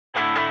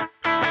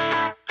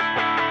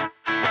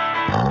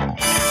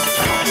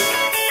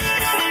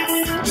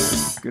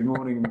Good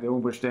morning,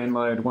 Dornbusch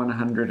download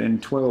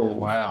 112.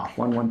 Wow.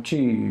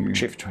 112.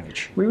 Shift 20.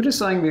 We were just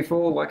saying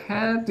before, like,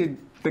 how did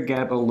the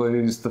Gabba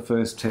lose the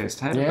first test?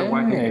 How did the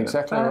Wacker get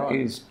exactly it? right. That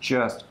is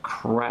just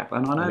crap.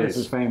 And I know this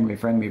is family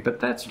friendly, but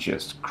that's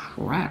just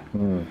crap.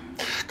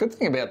 Good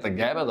thing about the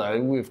Gabba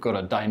though, we've got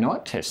a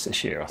day-night test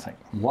this year, I think.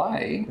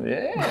 Way?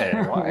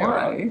 Yeah,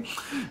 Way.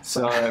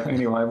 So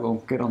anyway,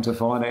 we'll get on to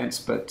finance,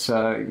 but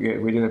yeah,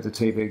 we do have the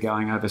TV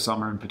going over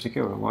summer in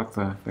particular, like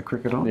the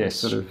cricket on. Yes,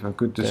 sort of a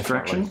good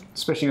distraction, definitely.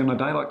 especially on a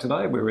day like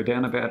today where we're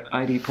down about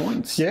 80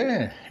 points.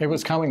 Yeah, it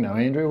was coming though,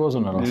 Andrew,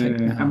 wasn't it? I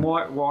think. And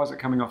why is it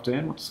coming off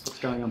down? What's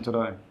going on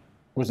today?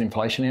 Was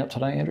inflation out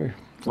today, Andrew?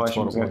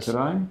 Inflation was out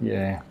today?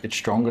 Yeah, a bit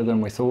stronger than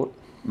we thought.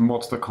 And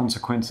what's the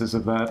consequences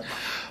of that?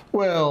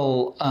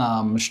 Well,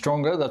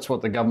 stronger, that's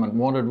what the government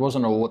wanted,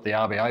 wasn't it, or what the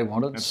RBA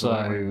wanted.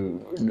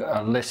 Absolutely. So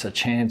a lesser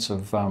chance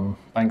of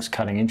banks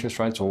cutting interest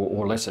rates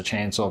or lesser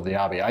chance of the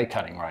RBA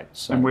cutting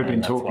rates. And we've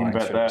been talking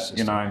about that,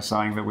 you know,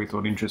 saying that we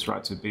thought interest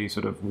rates would be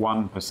sort of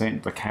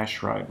 1%, the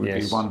cash rate would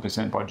be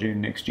 1% by June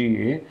next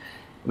year.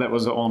 That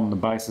was on the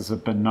basis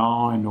of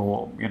benign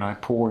or, you know,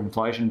 poor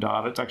inflation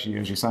data. It's actually,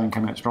 as you're saying,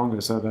 come out stronger.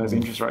 So those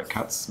interest rate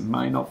cuts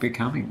may not be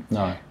coming.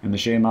 No. And the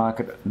share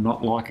market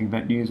not liking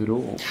that news at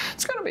all.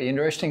 It's going to be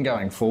interesting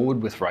going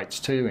forward with rates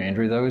too,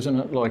 Andrew, though, isn't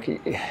it?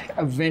 Like,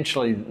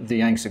 eventually the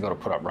Yanks have got to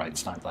put up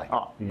rates, don't they?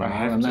 Oh, they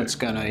have and to. that's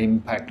going to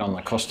impact on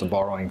the cost of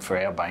borrowing for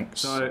our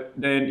banks. So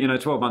then, you know,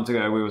 12 months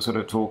ago we were sort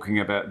of talking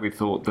about, we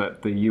thought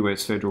that the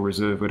US Federal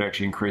Reserve would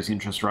actually increase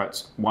interest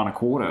rates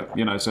 1.25.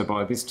 You know, so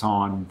by this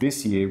time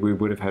this year we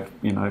would have had,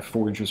 you know,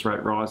 4 interest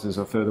rate rises,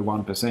 a further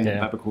 1%. Yeah.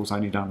 They've of course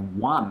only done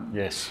 1.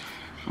 Yes.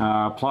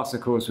 Plus,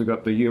 of course, we've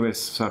got the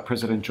US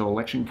presidential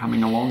election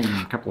coming along in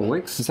a couple of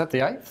weeks. Is that the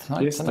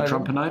 8th? Yes, the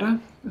Trumpinator.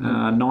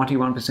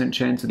 91%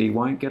 chance that he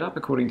won't get up,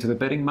 according to the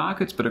betting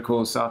markets. But of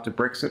course, after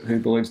Brexit, who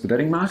believes the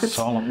betting markets?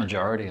 Silent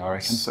majority, I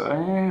reckon. So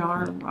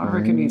I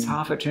reckon he's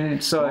half a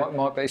chance. So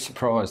might be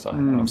surprised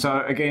though.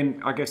 So again,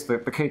 I guess the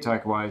key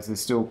takeaway is there's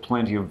still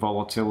plenty of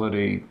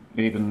volatility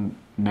even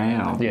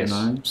now. Yes. You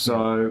know?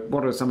 So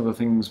what are some of the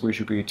things we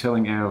should be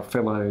telling our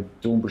fellow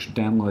Dornbusch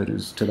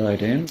downloaders today,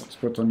 Dan?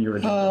 What's on your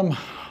agenda?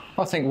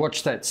 I think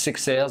watch that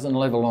 6,000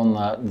 level on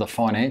the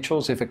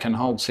financials. If it can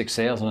hold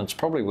 6,000, it's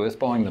probably worth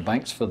buying the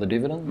banks for the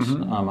dividends.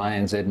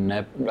 ANZ and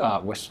NAB,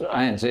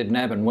 ANZ,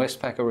 NAB and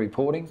Westpac are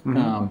reporting.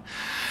 And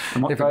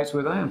what days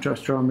were they? I'm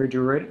just trying to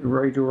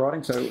read your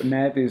writing. So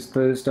NAB is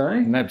Thursday.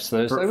 NAB's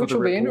Thursday, which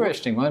will be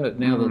interesting, won't it?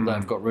 Now that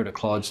they've got rid of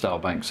Clydesdale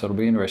Bank, so it'll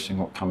be interesting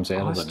what comes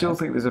out of it. I still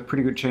think there's a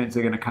pretty good chance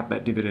they're going to cut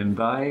that dividend.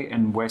 They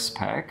and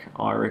Westpac,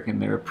 I reckon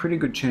they're a pretty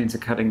good chance of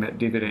cutting that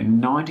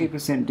dividend.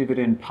 90%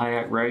 dividend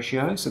payout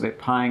ratio, so they're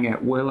paying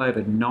out well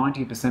over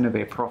 90% of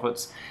their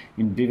profits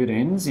in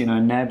dividends. You know,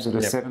 NAB's at a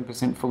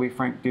 7% fully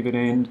franked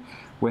dividend.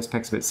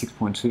 Westpac's about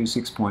 6.2,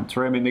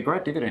 6.3. I mean, they're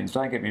great dividends,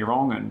 don't get me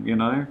wrong. And, you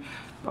know,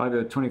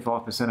 over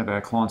 25% of our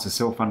clients are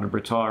self-funded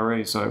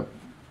retirees. So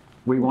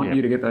we want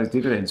you to get those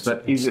dividends.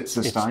 But is it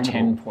sustainable? It's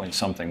 10 point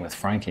something with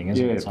franking,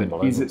 isn't it? Yeah,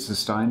 but is it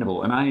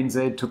sustainable? And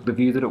ANZ took the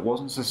view that it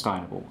wasn't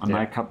sustainable. And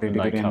they cut their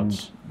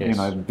dividends, you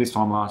know, this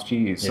time last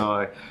year.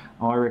 So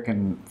I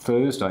reckon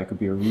Thursday could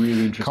be a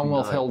really interesting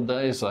Commonwealth day. held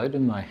days though,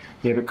 didn't they?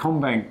 Yeah, but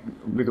Combank,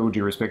 with all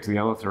due respect to the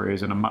other three,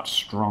 is in a much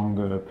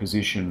stronger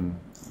position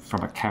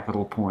from a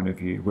capital point of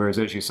view. Whereas,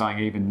 as you're saying,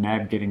 even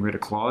NAB getting rid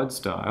of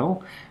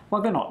Clydesdale,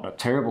 well, they're not in a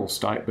terrible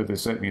state, but they're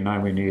certainly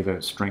nowhere near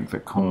the strength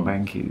that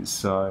Combank is.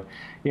 So,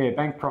 yeah,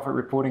 bank profit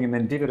reporting and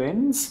then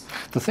dividends.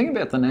 The thing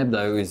about the NAB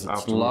though is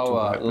it's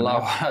lower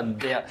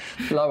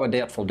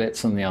doubtful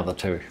debts than the other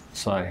two.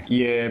 So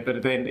yeah,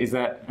 but then is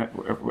that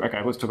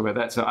okay? Let's talk about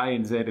that. So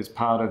ANZ, as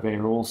part of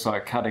their also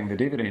cutting the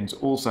dividends,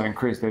 also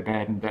increased their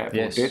bad and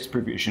doubtful debts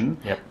provision.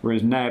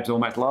 Whereas NAB's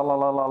almost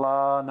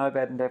no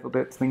bad and doubtful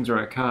debts, things are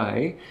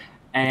okay.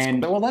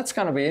 And well, that's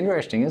going to be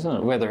interesting, isn't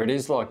it? Whether it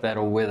is like that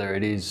or whether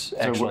it is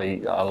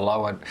actually a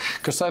lower,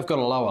 because they've got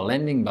a lower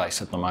lending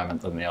base at the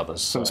moment than the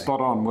others. So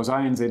spot on. Was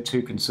ANZ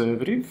too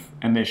conservative,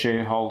 and their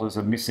shareholders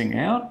are missing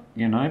out?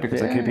 You know, because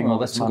they're keeping all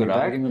this money back. That's a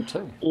good argument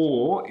too.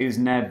 Or is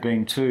NAB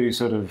being too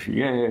sort of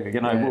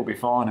we'll be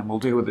fine and we'll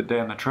deal with it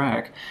down the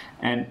track,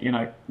 and you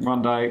know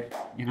one day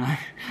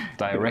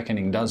day of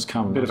reckoning does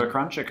come. A bit of a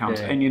cruncher comes,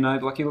 and you know,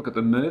 like you look at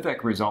the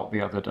Mirvac result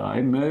the other day.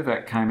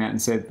 Mirvac came out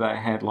and said they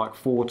had like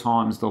 4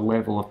 times the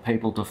level of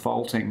people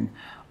defaulting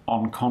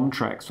on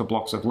contracts for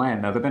blocks of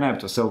land. Now, they've been able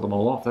to sell them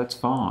all off, that's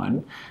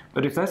fine.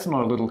 But if that's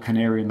not a little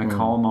canary in the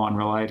coal mine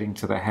relating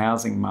to the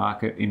housing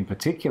market in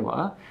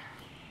particular,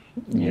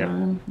 you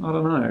know, I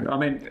don't know. I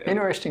mean,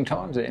 interesting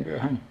times, Andrew.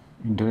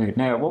 Indeed.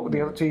 Now, what were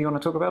the other two you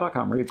want to talk about? I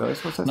can't read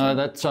those. What's that? No,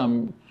 that's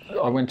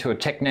I went to a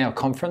Tech Now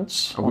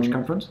conference. Which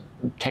conference?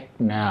 Tech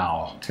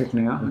Now. Tech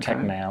Now. Okay.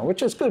 Tech Now,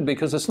 which is good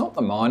because it's not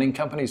the mining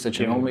companies that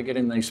you normally get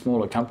in these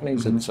smaller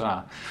companies. It's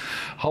a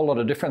whole lot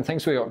of different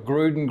things. We got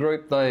Gruden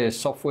Group, they're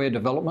software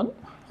development.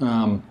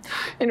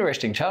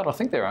 Interesting chart. I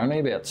think they're only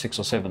about 6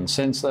 or 7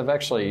 cents. They've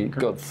actually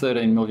got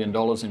 $13 million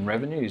in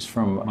revenues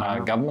from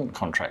government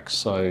contracts.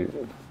 So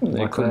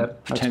there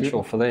could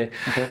potential for there.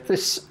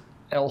 This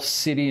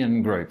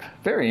Alcidian Group.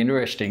 Very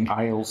interesting.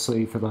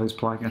 ALC for those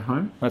playing at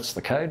home. That's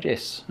the code,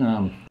 yes.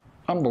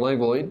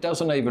 Unbelievable. It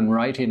doesn't even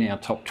rate in our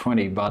top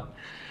 20, but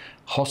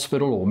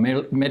hospital or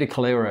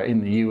medical error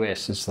in the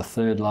US is the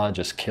third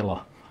largest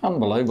killer.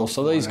 Unbelievable.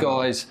 So these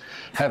guys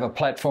have a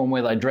platform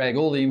where they drag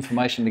all the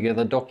information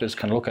together. Doctors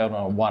can look at it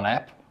on one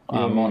app.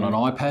 On an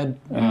iPad,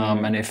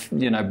 and if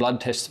blood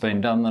tests have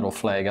been done, that'll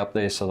flag up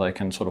there so they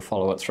can sort of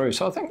follow it through.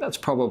 So I think that's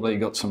probably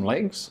got some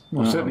legs.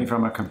 Well, certainly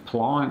from a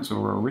compliance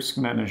or a risk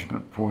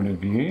management point of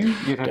view,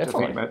 you'd have to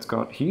think that's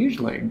got huge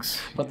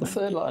legs. But the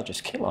third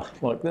largest killer,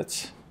 like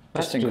that's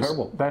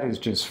incredible. That is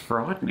just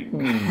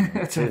frightening.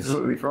 That's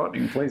absolutely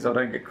frightening. Please, I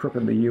don't get crook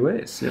in the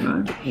US,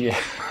 Yeah,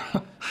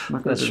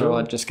 that's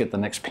right. Just get the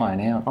next plane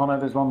out. Oh no,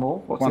 there's one more.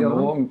 What's one the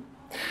other more? one?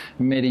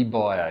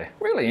 MediBio.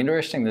 Really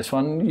interesting, this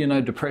one.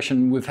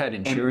 Depression, we've had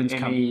insurance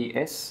companies.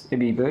 MES?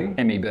 MEB?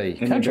 MEB.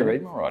 Can't you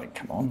read my writing?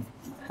 Come on.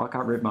 I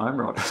can't read my own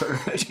writing, so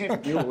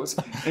yours.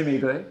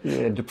 MEB.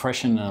 Yeah,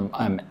 depression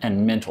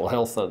and mental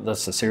health,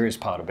 that's the serious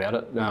part about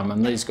it.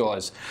 And these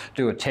guys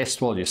do a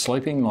test while you're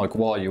sleeping, like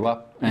while you're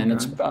up, and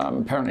it's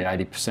apparently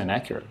 80%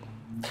 accurate.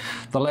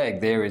 The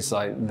lag there is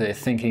they're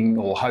thinking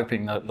or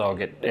hoping that they'll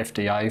get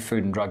FDA,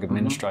 Food and Drug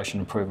Administration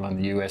approval in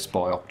the US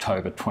by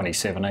October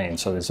 2017.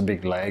 So there's a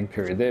big lag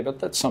period there, but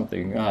that's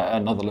something,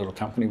 another little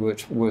company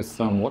worth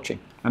watching.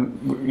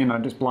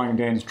 And, just blowing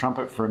Dan's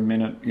trumpet for a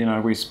minute,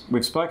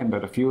 we've spoken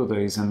about a few of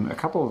these, and a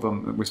couple of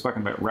them, we've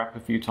spoken about RAP a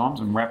few times,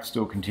 and RAP's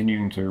still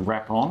continuing to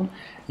RAP on.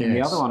 And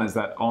the other one is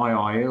that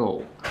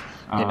IIL.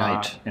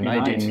 Innate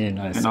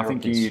immunotherapy. And I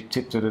think you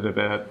tipped it at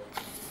about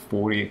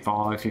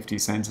 45, 50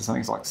 cents or something.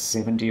 It's like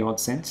 70 odd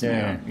cents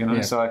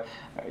now. So,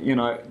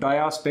 they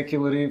are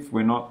speculative.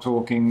 We're not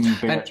talking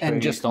BHP.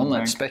 And just on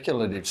that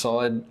speculative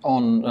side,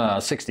 on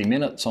 60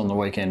 Minutes on the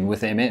weekend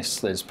with MS,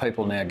 there's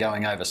people now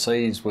going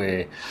overseas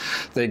where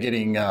they're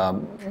getting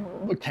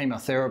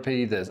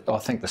chemotherapy. I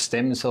think the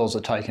stem cells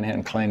are taken out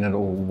and cleaned it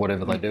or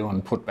whatever they do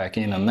and put back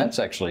in, and that's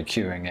actually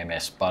curing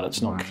MS, but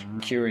it's not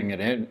curing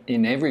it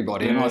in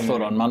everybody. And I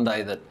thought on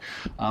Monday that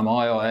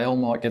IIL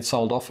might get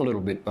sold off a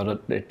little bit, but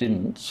it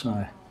didn't.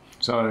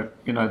 So,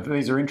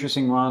 these are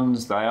interesting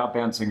ones. They are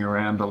bouncing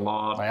around a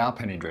lot. They are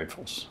penny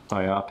dreadfuls.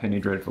 They are penny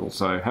dreadfuls.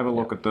 So have a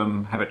look at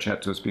them. Have a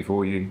chat to us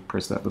before you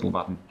press that little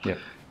button. Yep.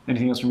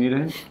 Anything else from you,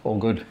 Dan? All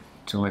good.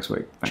 Till next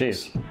week. Thanks.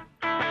 Cheers.